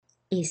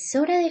Es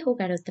hora de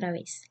jugar otra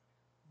vez.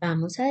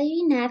 Vamos a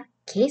adivinar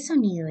qué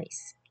sonido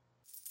es.